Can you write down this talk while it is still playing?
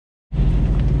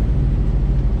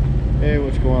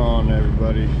going on,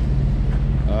 everybody?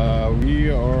 We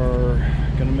are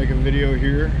gonna make a video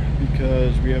here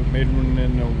because we haven't made one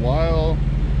in a while,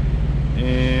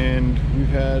 and we've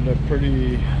had a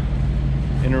pretty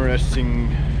interesting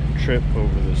trip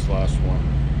over this last one.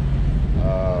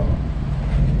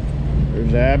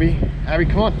 There's Abby. Abby,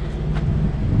 come on.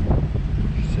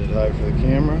 She said hi for the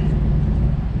camera.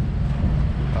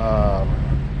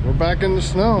 We're back in the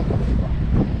snow.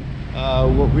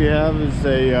 What we have is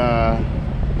a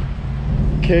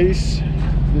case.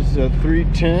 This is a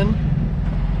 310.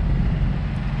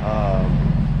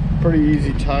 Pretty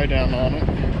easy tie down on it.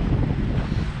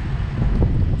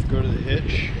 Let's go to the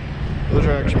hitch. Those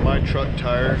are actually my truck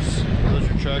tires. Those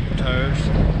are tractor tires.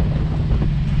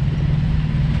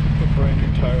 Put brand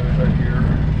new tires right here.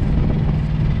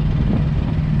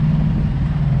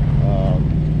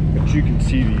 But you can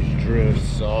see these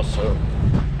drifts also.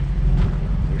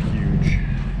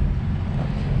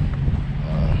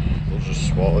 They'll just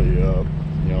swallow you up.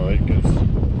 You know, it goes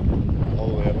all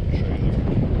the way up the trailer.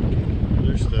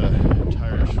 There's the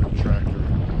tires for the tractor.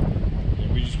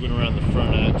 And we just went around the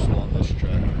front axle on this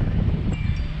tractor.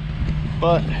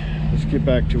 But let's get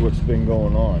back to what's been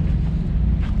going on.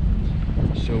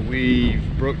 So we've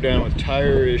broke down with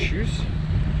tire issues.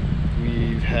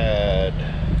 We've had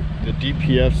the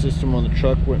DPF system on the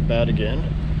truck went bad again.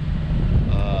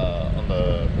 On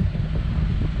the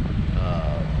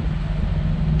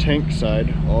tank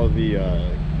side, all the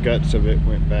guts of it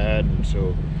went bad, and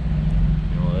so,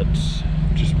 you know, that's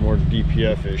just more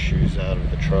DPF issues out of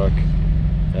the truck.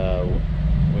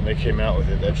 When they came out with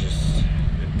it,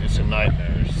 it's a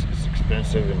nightmare. It's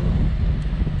expensive and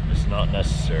it's not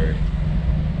necessary.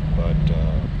 But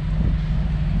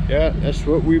yeah, that's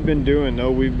what we've been doing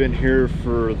though. We've been here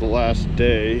for the last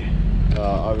day.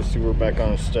 Obviously we're back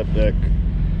on a step deck.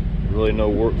 Really no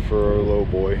work for our low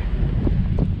boy,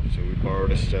 so we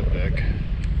borrowed a step deck.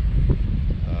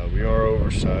 We are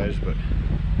oversized, but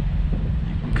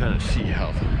you can kind of see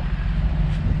how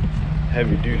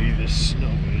heavy duty this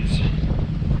snow is.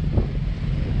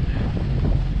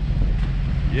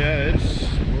 Yeah, it's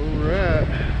where we're at.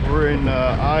 We're in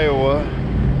Iowa.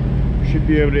 Should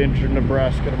be able to enter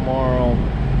Nebraska tomorrow.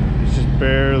 It's just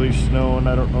barely snowing.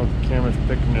 I don't know if the camera's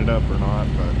picking it up or not,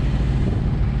 but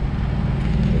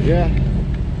yeah,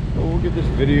 well, we'll get this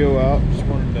video out. Just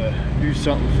wanted to do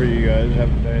something for you guys.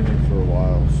 Haven't done anything for a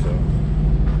while, so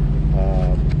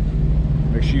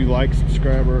make sure you like,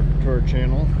 subscribe to our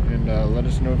channel, and let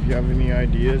us know if you have any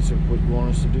ideas of what you want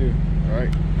us to do. All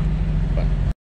right.